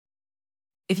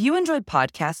If you enjoyed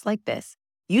podcasts like this,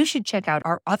 you should check out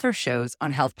our other shows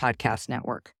on Health Podcast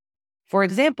Network. For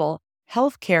example,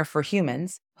 Healthcare for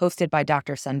Humans, hosted by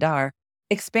Dr. Sundar,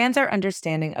 expands our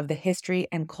understanding of the history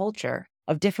and culture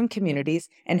of different communities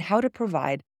and how to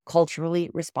provide culturally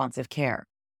responsive care.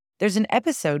 There's an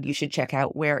episode you should check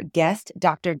out where guest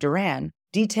Dr. Duran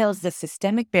details the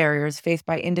systemic barriers faced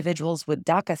by individuals with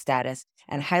DACA status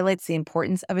and highlights the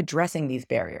importance of addressing these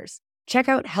barriers. Check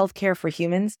out Healthcare for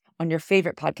Humans on your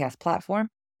favorite podcast platform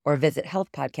or visit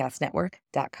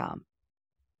healthpodcastnetwork.com.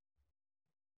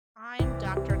 I'm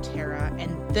Dr. Tara,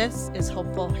 and this is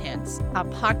Hopeful Hints, a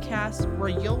podcast where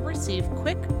you'll receive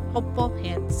quick, hopeful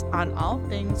hints on all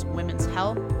things women's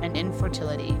health and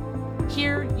infertility.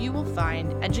 Here, you will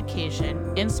find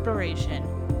education, inspiration,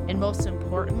 and most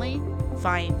importantly,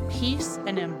 find peace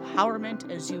and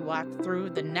empowerment as you walk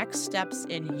through the next steps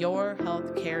in your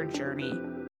healthcare journey.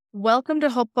 Welcome to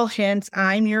Hopeful Hints.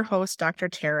 I'm your host, Dr.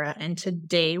 Tara, and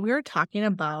today we are talking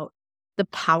about the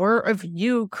power of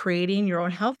you creating your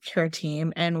own healthcare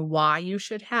team and why you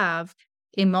should have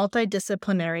a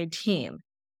multidisciplinary team.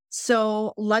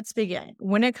 So let's begin.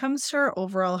 When it comes to our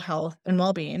overall health and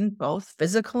well-being, both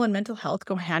physical and mental health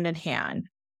go hand in hand.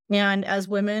 And as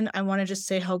women, I want to just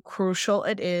say how crucial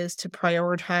it is to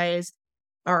prioritize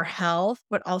our health,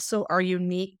 but also our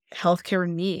unique healthcare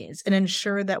needs and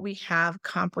ensure that we have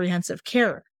comprehensive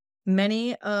care.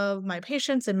 Many of my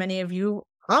patients and many of you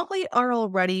probably are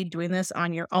already doing this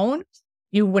on your own.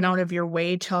 You went out of your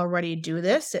way to already do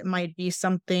this. It might be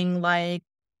something like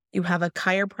you have a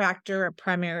chiropractor, a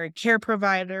primary care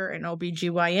provider, an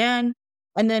OBGYN,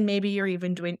 and then maybe you're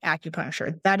even doing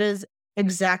acupuncture. That is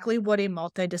exactly what a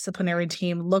multidisciplinary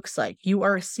team looks like. You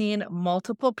are seeing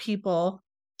multiple people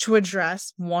to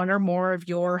address one or more of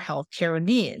your healthcare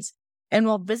needs. And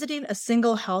while visiting a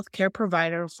single healthcare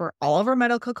provider for all of our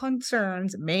medical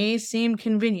concerns may seem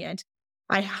convenient,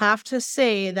 I have to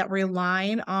say that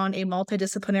relying on a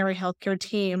multidisciplinary healthcare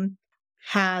team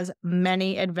has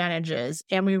many advantages.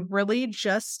 And we really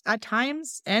just at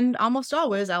times, and almost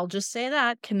always, I'll just say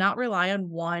that, cannot rely on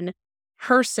one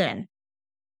person.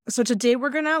 So today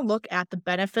we're going to look at the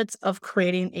benefits of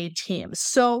creating a team.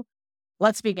 So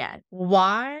let's begin.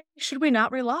 Why should we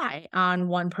not rely on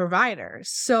one provider?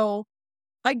 So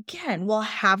again, while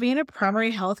having a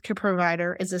primary healthcare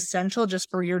provider is essential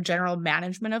just for your general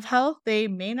management of health, they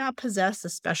may not possess the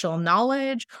special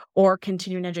knowledge or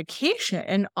continuing education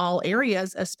in all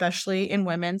areas, especially in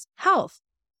women's health.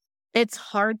 It's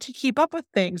hard to keep up with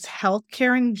things.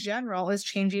 Healthcare in general is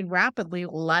changing rapidly,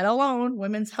 let alone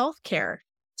women's healthcare.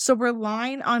 So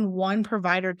relying on one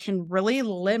provider can really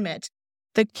limit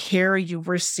the care you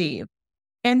receive.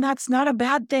 And that's not a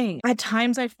bad thing. At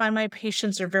times, I find my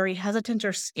patients are very hesitant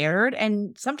or scared,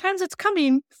 and sometimes it's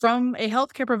coming from a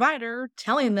healthcare provider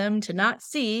telling them to not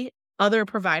see other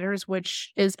providers,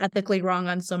 which is ethically wrong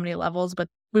on so many levels, but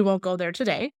we won't go there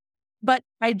today. But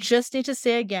I just need to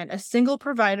say again, a single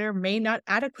provider may not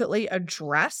adequately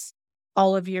address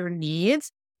all of your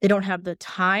needs. They don't have the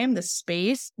time, the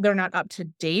space, they're not up to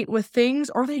date with things,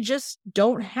 or they just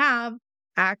don't have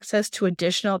access to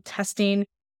additional testing,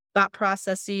 thought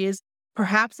processes.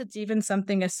 Perhaps it's even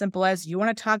something as simple as you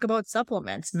want to talk about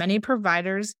supplements. Many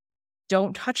providers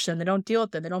don't touch them. They don't deal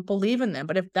with them. They don't believe in them.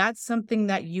 But if that's something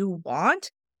that you want,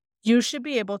 you should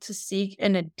be able to seek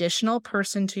an additional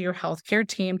person to your healthcare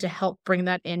team to help bring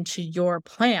that into your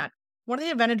plan. One of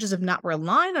the advantages of not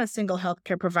relying on a single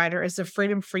healthcare provider is the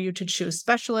freedom for you to choose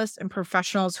specialists and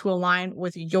professionals who align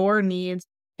with your needs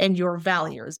and your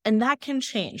values. And that can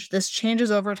change. This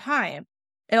changes over time.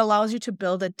 It allows you to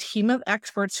build a team of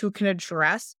experts who can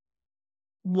address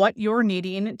what you're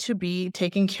needing to be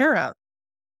taken care of.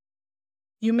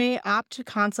 You may opt to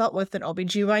consult with an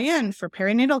OBGYN for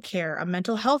perinatal care, a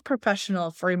mental health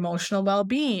professional for emotional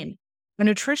well-being, a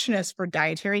nutritionist for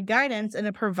dietary guidance, and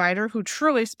a provider who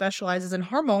truly specializes in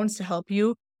hormones to help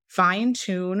you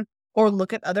fine-tune or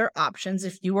look at other options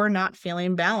if you are not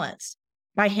feeling balanced.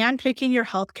 By handpicking your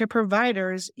healthcare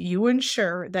providers, you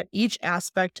ensure that each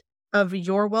aspect of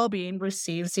your well-being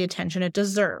receives the attention it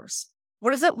deserves.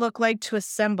 What does it look like to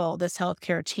assemble this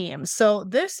healthcare team? So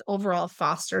this overall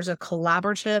fosters a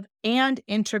collaborative and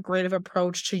integrative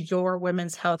approach to your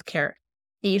women's healthcare.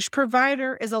 Each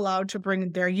provider is allowed to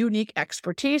bring their unique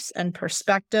expertise and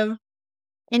perspective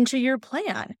into your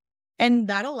plan, and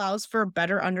that allows for a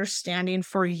better understanding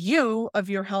for you of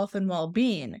your health and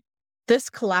well-being. This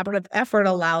collaborative effort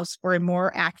allows for a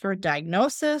more accurate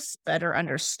diagnosis, better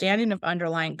understanding of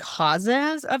underlying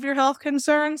causes of your health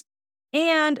concerns,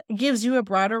 and gives you a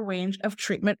broader range of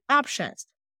treatment options.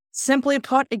 Simply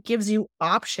put, it gives you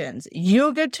options.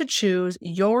 You get to choose.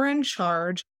 You're in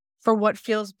charge. for what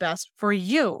feels best for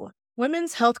you.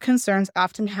 Women's health concerns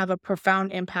often have a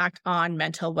profound impact on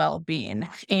mental well-being.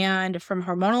 And from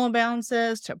hormonal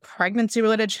imbalances to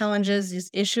pregnancy-related challenges, these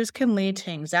issues can lead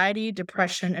to anxiety,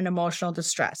 depression, and emotional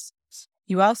distress.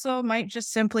 You also might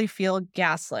just simply feel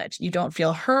gaslit. You don't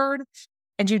feel heard,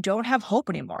 and you don't have hope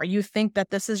anymore. You think that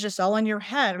this is just all in your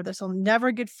head, or this will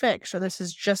never get fixed, or this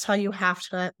is just how you have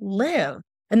to live.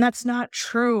 And that's not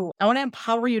true. I want to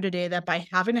empower you today that by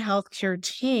having a healthcare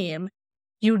team,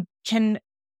 you can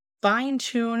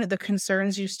fine-tune the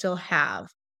concerns you still have,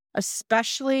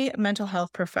 especially mental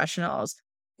health professionals.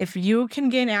 If you can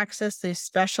gain access to these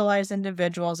specialized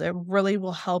individuals, it really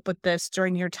will help with this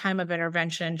during your time of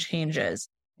intervention changes.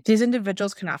 These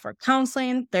individuals can offer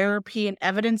counseling, therapy, and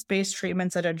evidence-based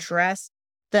treatments that address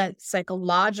the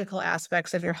psychological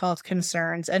aspects of your health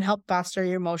concerns and help foster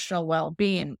your emotional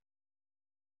well-being.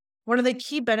 One of the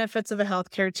key benefits of a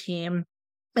healthcare team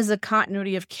is the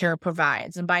continuity of care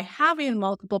provides. And by having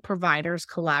multiple providers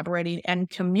collaborating and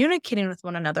communicating with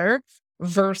one another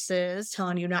versus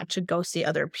telling you not to go see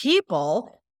other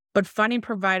people, but finding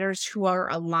providers who are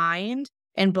aligned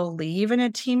and believe in a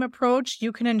team approach,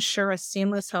 you can ensure a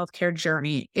seamless healthcare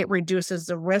journey. It reduces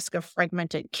the risk of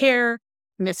fragmented care,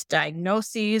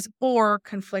 misdiagnoses, or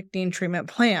conflicting treatment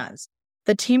plans.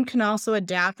 The team can also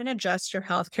adapt and adjust your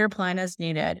healthcare plan as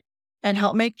needed and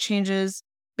help make changes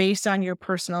based on your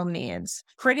personal needs.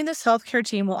 Creating this healthcare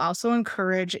team will also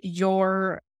encourage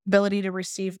your ability to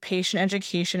receive patient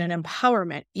education and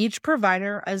empowerment. Each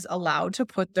provider is allowed to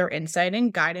put their insight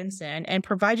and guidance in and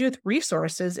provide you with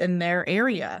resources in their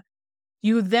area.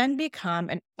 You then become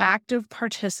an active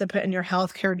participant in your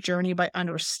healthcare journey by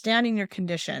understanding your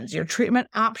conditions, your treatment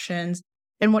options,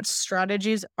 and what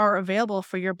strategies are available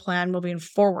for your plan moving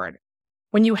forward.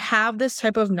 When you have this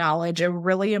type of knowledge, it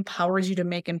really empowers you to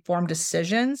make informed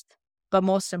decisions, but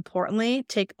most importantly,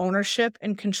 take ownership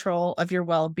and control of your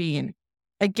well-being.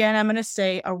 Again, I'm going to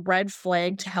say a red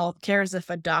flag to healthcare is if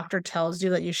a doctor tells you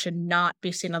that you should not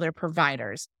be seeing other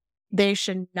providers. They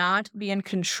should not be in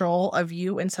control of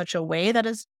you in such a way that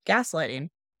is gaslighting.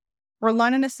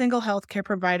 Relying on a single healthcare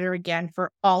provider, again,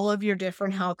 for all of your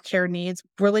different healthcare needs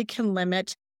really can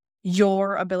limit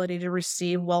your ability to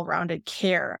receive well-rounded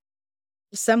care.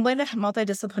 Assembling a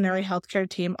multidisciplinary healthcare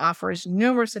team offers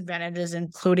numerous advantages,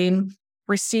 including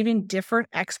receiving different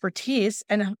expertise.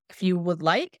 And if you would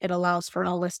like, it allows for an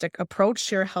holistic approach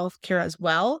to your healthcare as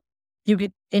well. You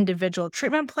get individual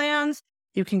treatment plans.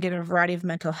 You can get a variety of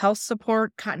mental health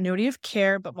support, continuity of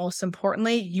care, but most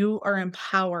importantly, you are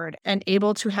empowered and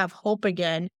able to have hope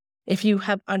again if you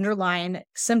have underlying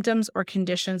symptoms or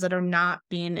conditions that are not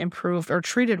being improved or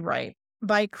treated right.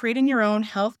 By creating your own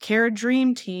healthcare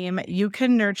dream team, you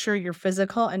can nurture your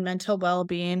physical and mental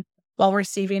well-being while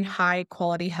receiving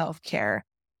high-quality healthcare.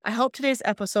 I hope today's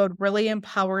episode really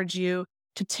empowered you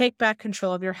to take back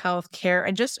control of your healthcare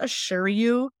and just assure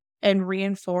you and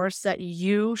reinforce that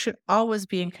you should always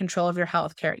be in control of your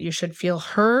healthcare. You should feel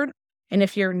heard, and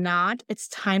if you're not, it's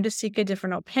time to seek a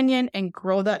different opinion and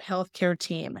grow that healthcare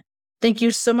team. Thank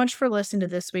you so much for listening to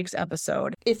this week's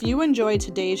episode. If you enjoyed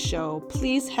today's show,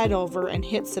 please head over and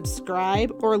hit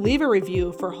subscribe or leave a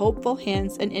review for Hopeful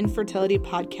Hints and Infertility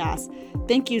Podcast.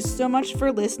 Thank you so much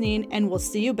for listening, and we'll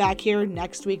see you back here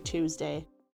next week, Tuesday.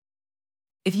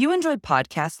 If you enjoyed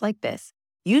podcasts like this,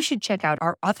 you should check out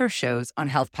our other shows on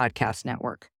Health Podcast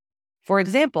Network. For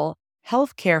example,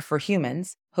 Healthcare for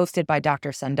Humans, hosted by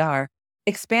Dr. Sundar,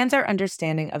 expands our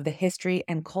understanding of the history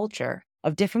and culture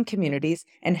of different communities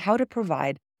and how to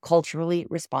provide culturally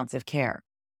responsive care.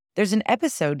 There's an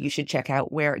episode you should check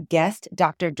out where guest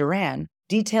Dr. Duran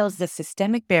details the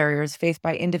systemic barriers faced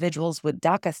by individuals with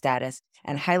DACA status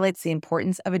and highlights the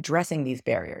importance of addressing these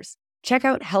barriers. Check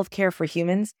out Healthcare for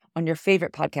Humans on your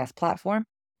favorite podcast platform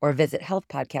or visit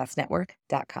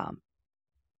healthpodcastnetwork.com.